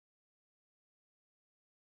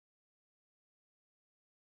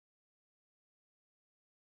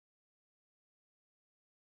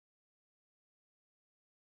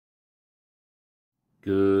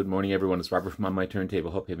Good morning, everyone. It's Robert from On My Turntable.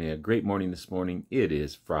 Hope you're having a great morning this morning. It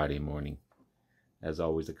is Friday morning. As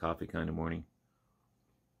always, a coffee kind of morning.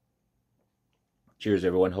 Cheers,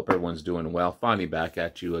 everyone. Hope everyone's doing well. Finally back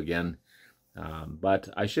at you again. But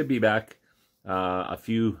I should be back a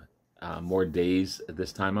few more days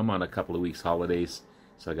this time. I'm on a couple of weeks holidays,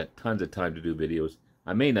 so I got tons of time to do videos.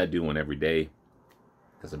 I may not do one every day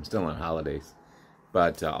because I'm still on holidays,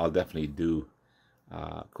 but I'll definitely do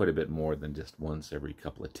quite a bit more than just once every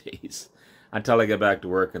couple of days until I get back to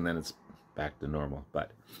work, and then it's back to normal.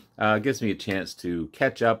 But it gives me a chance to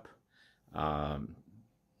catch up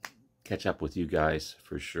with you guys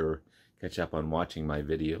for sure. Catch up on watching my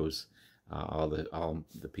videos, all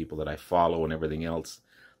the people that I follow and everything else.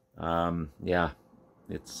 Yeah,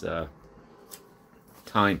 it's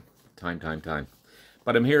time.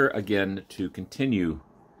 But I'm here again to continue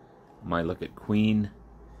my look at Queen.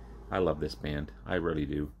 I love this band. I really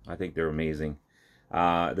do. I think they're amazing.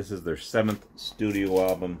 This is their 7th studio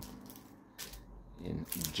album in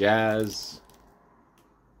jazz.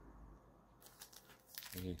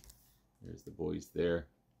 Okay, there's the boys there.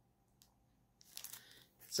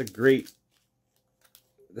 This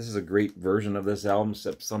is a great version of this album,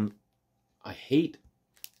 except I hate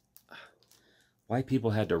why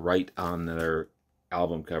people had to write on their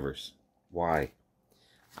album covers. Why?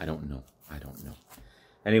 I don't know.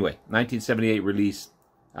 Anyway, 1978 release,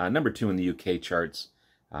 number 2 in the UK charts,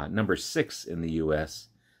 number 6 in the US.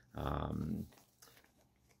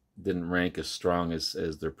 Didn't rank as strong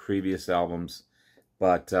as their previous albums,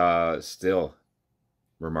 but still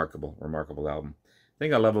remarkable album. The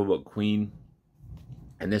thing I love about Queen,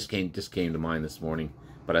 and this just came to mind this morning,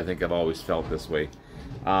 but I think I've always felt this way,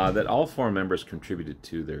 that all 4 members contributed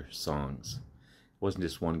to their songs. It wasn't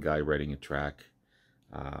just one guy writing a track.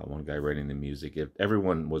 One guy writing the music.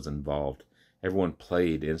 Everyone was involved. Everyone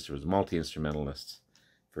played instruments, multi-instrumentalists,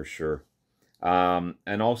 for sure.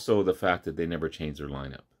 And also the fact that they never changed their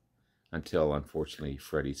lineup until, unfortunately,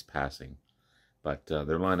 Freddie's passing. But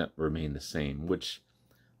their lineup remained the same, which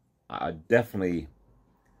definitely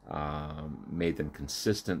made them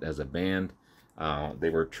consistent as a band. They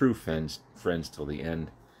were true friends till the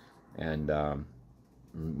end, and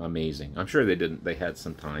amazing. I'm sure they had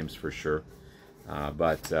some times for sure.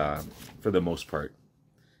 But for the most part,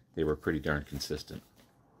 they were pretty darn consistent.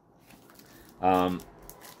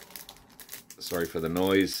 Sorry for the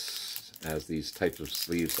noise, as these types of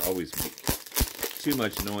sleeves always make too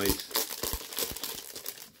much noise,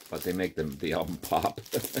 but they make the album pop.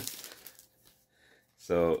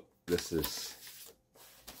 So this is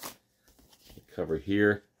the cover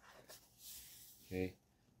here. Okay,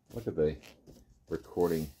 look at the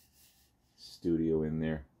recording studio in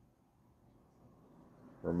there.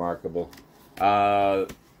 Remarkable.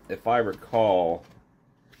 If I recall,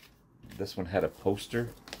 this one had a poster,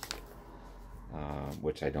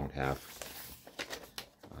 which I don't have.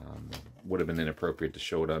 Would have been inappropriate to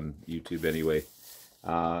show it on YouTube anyway.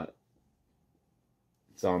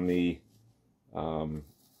 It's on the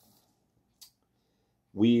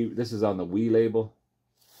this is on the We label,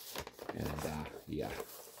 and yeah,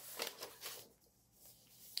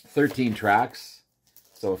 13 tracks,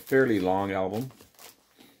 so a fairly long album.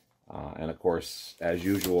 And of course, as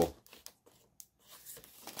usual,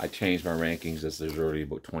 I changed my rankings. This is already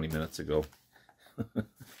about 20 minutes ago.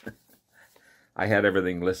 I had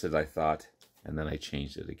everything listed, I thought, and then I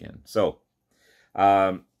changed it again. So,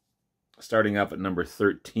 starting up at number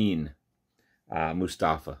 13,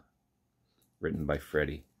 Mustafa, written by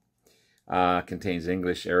Freddie. Contains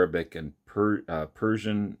English, Arabic, and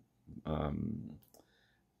Persian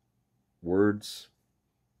words.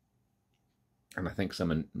 And I think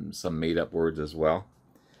some made-up words as well.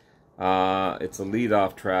 It's a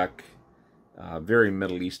lead-off track, very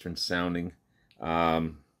Middle Eastern sounding.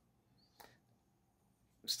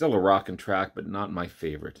 Still a rockin' track, but not my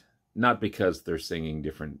favorite. Not because they're singing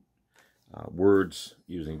different words,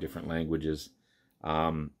 using different languages.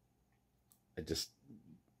 Not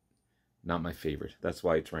my favorite. That's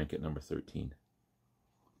why it's ranked at number 13.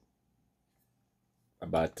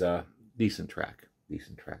 But decent track.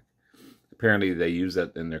 Apparently they use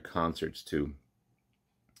that in their concerts to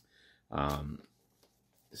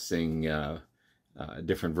sing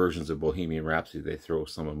different versions of Bohemian Rhapsody. They throw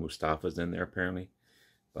some of Mustafa's in there apparently,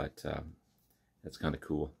 but that's kind of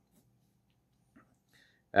cool.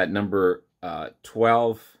 At number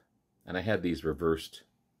 12, and I had these reversed,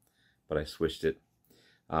 but I switched it.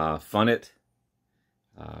 Fun It,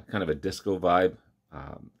 kind of a disco vibe,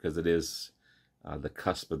 because it is the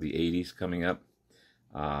cusp of the 80s coming up.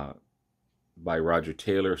 By Roger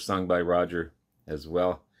Taylor, sung by Roger as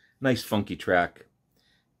well. Nice funky track.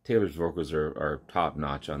 Taylor's vocals are top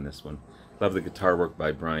notch on this one. Love the guitar work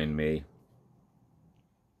by Brian May.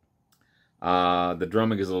 The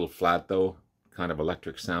drumming is a little flat though, kind of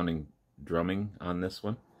electric sounding drumming on this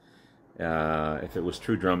one. If it was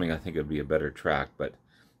true drumming, I think it would be a better track, but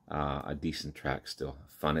a decent track still.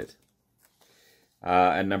 Fun it.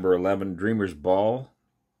 At number 11, Dreamer's Ball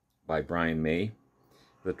by Brian May.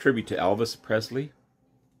 The tribute to Elvis Presley,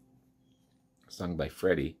 sung by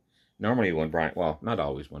Freddie. Normally when Brian, well, not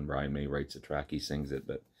always when Brian May writes a track, he sings it,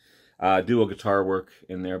 but dual guitar work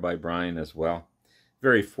in there by Brian as well.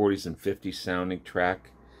 Very 40s and 50s sounding track.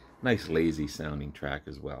 Nice lazy sounding track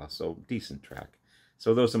as well, so decent track.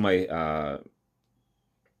 So those are my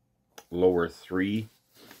lower three.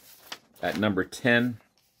 At number 10,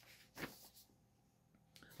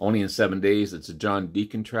 Only in 7 Days, it's a John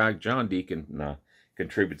Deacon track. John Deacon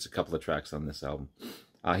contributes a couple of tracks on this album.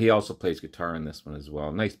 He also plays guitar in this one as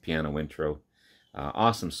well. Nice piano intro.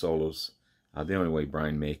 Awesome solos. The only way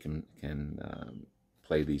Brian May can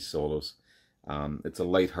play these solos. It's a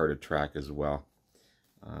lighthearted track as well.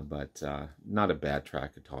 But not a bad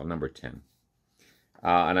track at all. Number 10.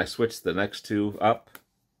 And I switched the next two up.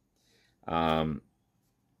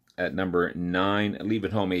 At number 9,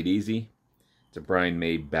 Leaving Home Ain't Easy. It's a Brian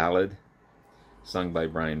May ballad, sung by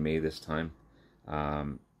Brian May this time.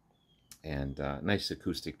 Nice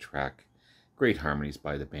acoustic track. Great harmonies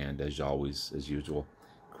by the band, as always, as usual.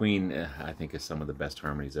 Queen, I think, is some of the best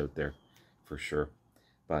harmonies out there, for sure.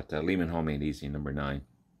 But Leaving Home Ain't Easy, number 9.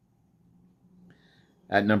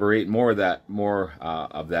 At number 8, more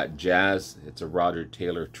of that jazz. It's a Roger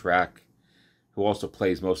Taylor track, who also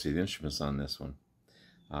plays most of the instruments on this one.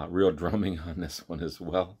 Real drumming on this one as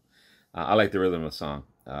well. I like the rhythm of the song.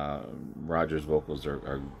 Roger's vocals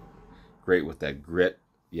are great with that grit,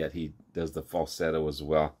 yet he does the falsetto as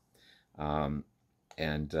well.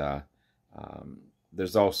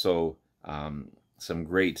 There's also some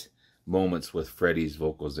great moments with Freddie's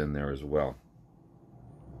vocals in there as well.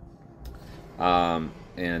 They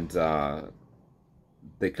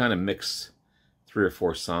kind of mix 3 or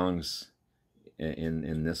 4 songs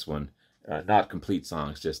in this one. Not complete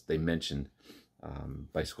songs, just they mentioned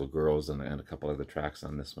Bicycle Girls and a couple other tracks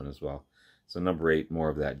on this one as well. So number 8, more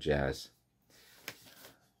of that jazz.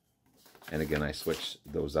 And again, I switched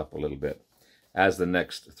those up a little bit. As the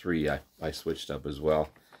next 3, I switched up as well.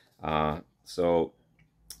 So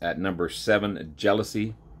at number 7,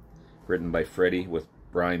 Jealousy, written by Freddie with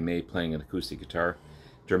Brian May playing an acoustic guitar.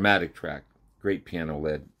 Dramatic track, great piano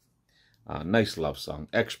led. Nice love song,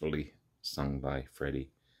 expertly sung by Freddie.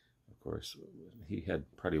 Of course, he had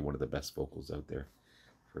probably one of the best vocals out there,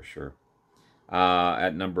 for sure.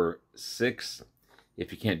 At number 6,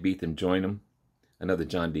 If You Can't Beat Them, Join Them. Another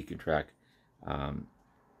John Deacon track.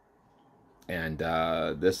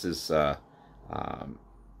 This is a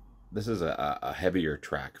heavier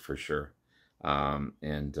track for sure.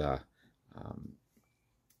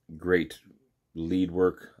 Great lead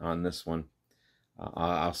work on this one.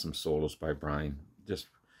 Awesome solos by Brian. Just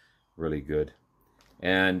really good.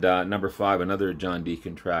 And number 5, another John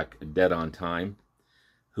Deacon track, Dead on Time,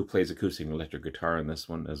 who plays acoustic and electric guitar in this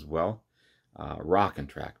one as well. Rockin'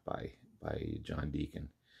 track by John Deacon.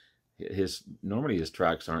 Normally his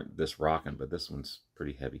tracks aren't this rockin', but this one's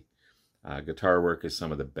pretty heavy. Guitar work is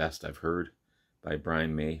some of the best I've heard by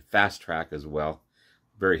Brian May. Fast track as well.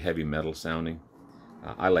 Very heavy metal sounding.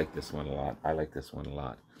 I like this one a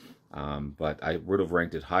lot. But I would have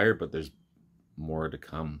ranked it higher, but there's more to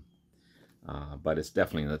come. But it's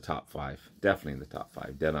definitely in the top 5. Definitely in the top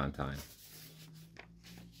 5. Dead on Time.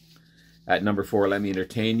 At number 4, Let Me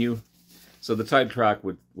Entertain You. So the title track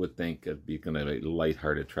would think it'd be kind of a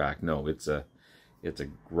lighthearted track. No, it's a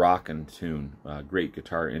rockin' tune. Great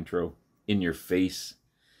guitar intro. In your face.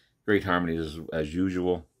 Great harmonies as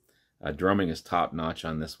usual. Drumming is top notch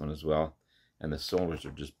on this one as well. And the solos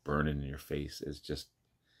are just burning in your face. It's just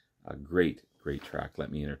a great track.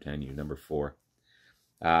 Let Me Entertain You. Number 4.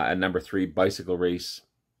 At number 3, Bicycle Race.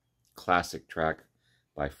 Classic track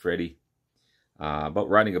by Freddie. About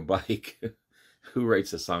riding a bike. Who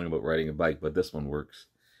writes a song about riding a bike? But this one works.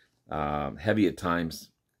 Heavy at times.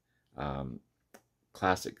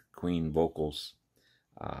 Classic Queen vocals.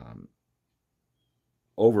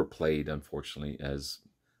 Overplayed, unfortunately, as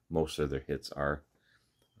most of their hits are.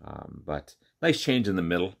 But nice change in the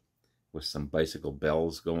middle with some bicycle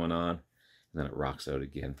bells going on. And then it rocks out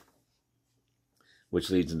again. Which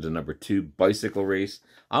leads into number 2, Bicycle Race.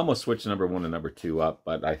 I almost switched number 1 and number 2 up,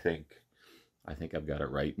 but I think I've got it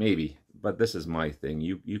right. Maybe. But this is my thing.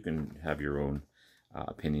 You can have your own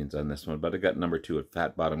opinions on this one. But I got number 2 at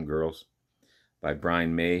Fat Bottom Girls by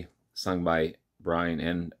Brian May, sung by Brian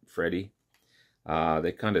and Freddie.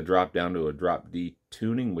 They kind of drop down to a drop D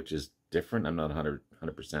tuning, which is different. I'm not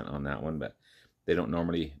 100% on that one, but they don't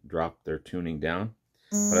normally drop their tuning down.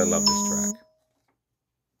 But I love this track.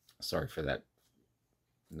 Sorry for that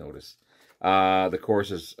notice. The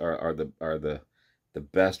choruses are the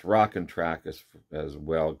best rockin' track as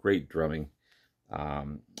well. Great drumming,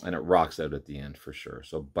 and it rocks out at the end for sure.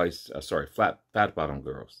 So Fat Bottom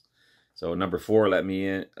Girls. So number 4, let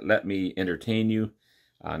me entertain you.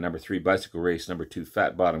 Number 3, Bicycle Race. Number 2,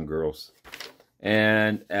 Fat Bottom Girls.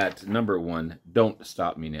 And at number 1, Don't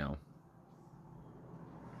Stop Me Now.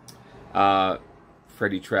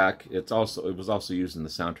 Freddie track. It was also used in the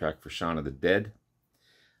soundtrack for Shaun of the Dead.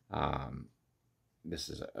 This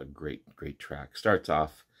is a great track. Starts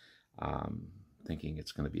off thinking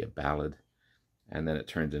it's going to be a ballad, and then it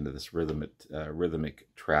turns into this rhythmic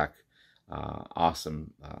track.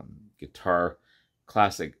 Awesome guitar,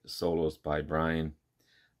 classic solos by Brian,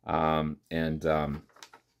 and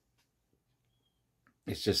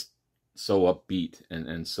it's just so upbeat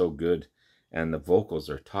and so good, and the vocals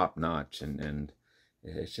are top notch, and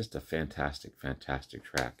it's just a fantastic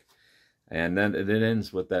track. And then it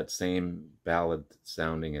ends with that same ballad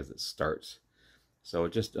sounding as it starts. So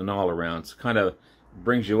just an all around, so kind of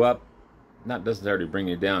brings you up. Doesn't necessarily bring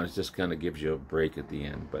you down. It just kind of gives you a break at the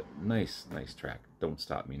end. But nice track. Don't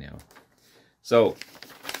Stop Me Now. So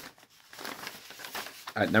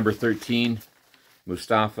at number 13,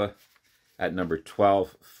 Mustafa. At number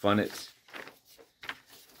 12, Fun It.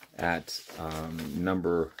 At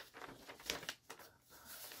number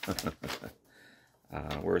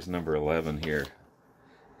where's number 11 here?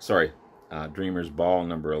 Sorry, Dreamer's Ball,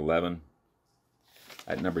 number 11.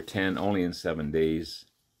 At number 10, Only in 7 Days.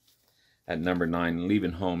 At number 9,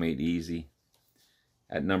 Leaving Home Ain't Easy.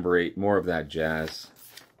 At number 8, More of That Jazz.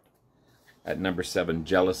 At number 7,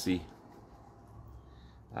 Jealousy.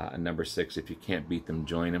 At number 6, If You Can't Beat Them,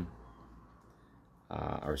 Join Them.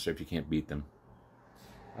 If You Can't Beat Them.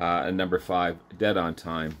 At number 5, Dead on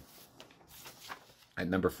Time. At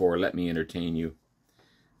number 4, Let Me Entertain You.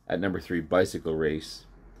 At number 3, Bicycle Race.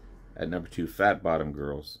 At number 2, Fat Bottom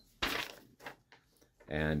Girls.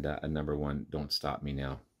 And at number 1, Don't Stop Me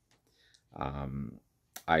Now.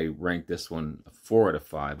 I ranked this one 4 out of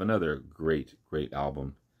 5. Another great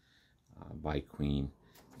album by Queen.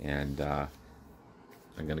 And I'm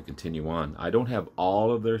going to continue on. I don't have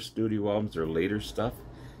all of their studio albums or later stuff,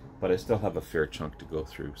 but I still have a fair chunk to go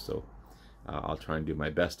through. So I'll try and do my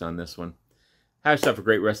best on this one. Have yourself a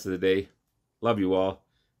great rest of the day. Love you all.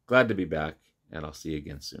 Glad to be back, and I'll see you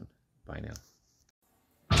again soon. Bye now.